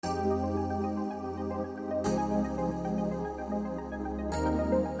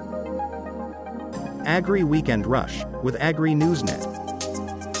AGRI Weekend Rush, with AGRI Newsnet.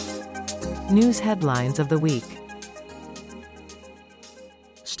 News headlines of the week.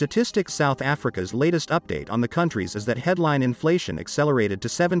 Statistics South Africa's latest update on the countries is that headline inflation accelerated to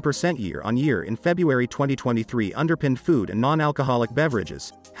 7% year-on-year in February 2023, underpinned food and non-alcoholic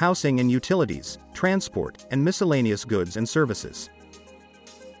beverages, housing and utilities, transport, and miscellaneous goods and services.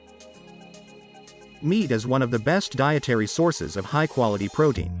 Meat is one of the best dietary sources of high-quality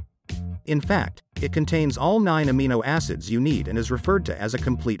protein. In fact, it contains all 9 amino acids you need and is referred to as a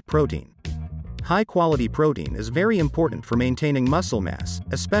complete protein. High-quality protein is very important for maintaining muscle mass,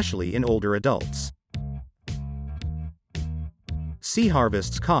 especially in older adults. Sea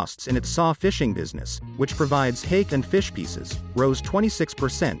Harvest's costs in its saw fishing business, which provides hake and fish pieces, rose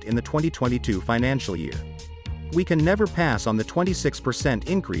 26% in the 2022 financial year. We can never pass on the 26%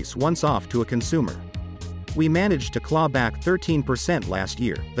 increase once off to a consumer. We managed to claw back 13% last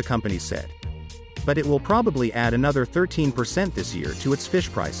year, the company said. But it will probably add another 13% this year to its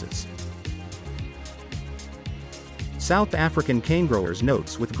fish prices. South African cane growers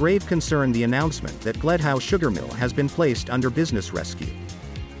notes with grave concern the announcement that Gledhow Sugar Mill has been placed under business rescue.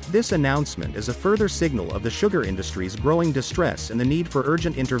 This announcement is a further signal of the sugar industry's growing distress and the need for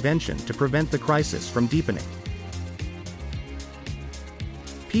urgent intervention to prevent the crisis from deepening.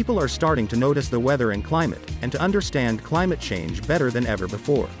 People are starting to notice the weather and climate, and to understand climate change better than ever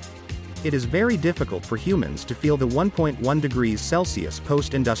before. It is very difficult for humans to feel the 1.1 degrees Celsius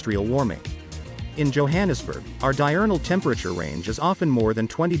post-industrial warming. In Johannesburg, our diurnal temperature range is often more than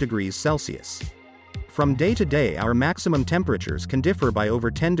 20 degrees Celsius. From day to day, our maximum temperatures can differ by over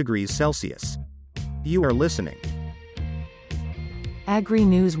 10 degrees Celsius. You are listening. AGRI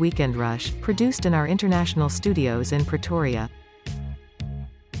News Weekend Rush, produced in our international studios in Pretoria.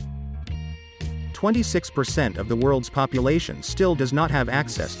 26% of the world's population still does not have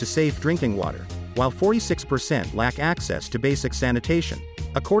access to safe drinking water, while 46% lack access to basic sanitation,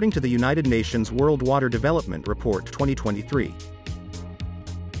 according to the United Nations World Water Development Report 2023.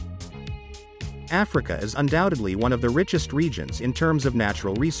 Africa is undoubtedly one of the richest regions in terms of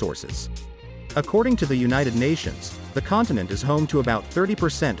natural resources. According to the United Nations, the continent is home to about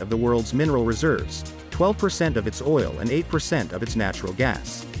 30% of the world's mineral reserves, 12% of its oil and 8% of its natural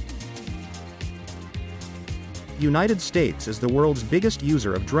gas. United States is the world's biggest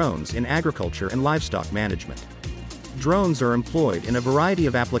user of drones in agriculture and livestock management. Drones are employed in a variety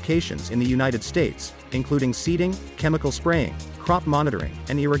of applications in the United States, including seeding, chemical spraying, crop monitoring,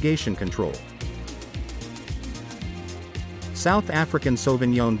 and irrigation control. South African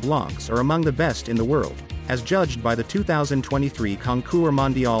Sauvignon Blancs are among the best in the world, as judged by the 2023 Concours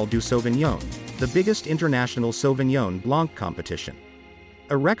Mondial du Sauvignon, the biggest international Sauvignon Blanc competition.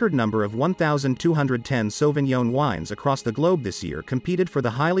 A record number of 1,210 Sauvignon wines across the globe this year competed for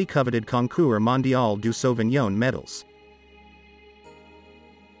the highly coveted Concours Mondial du Sauvignon medals.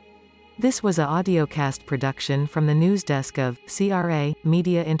 This was a audiocast production from the news desk of CRA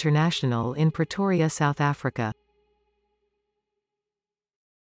Media International in Pretoria, South Africa.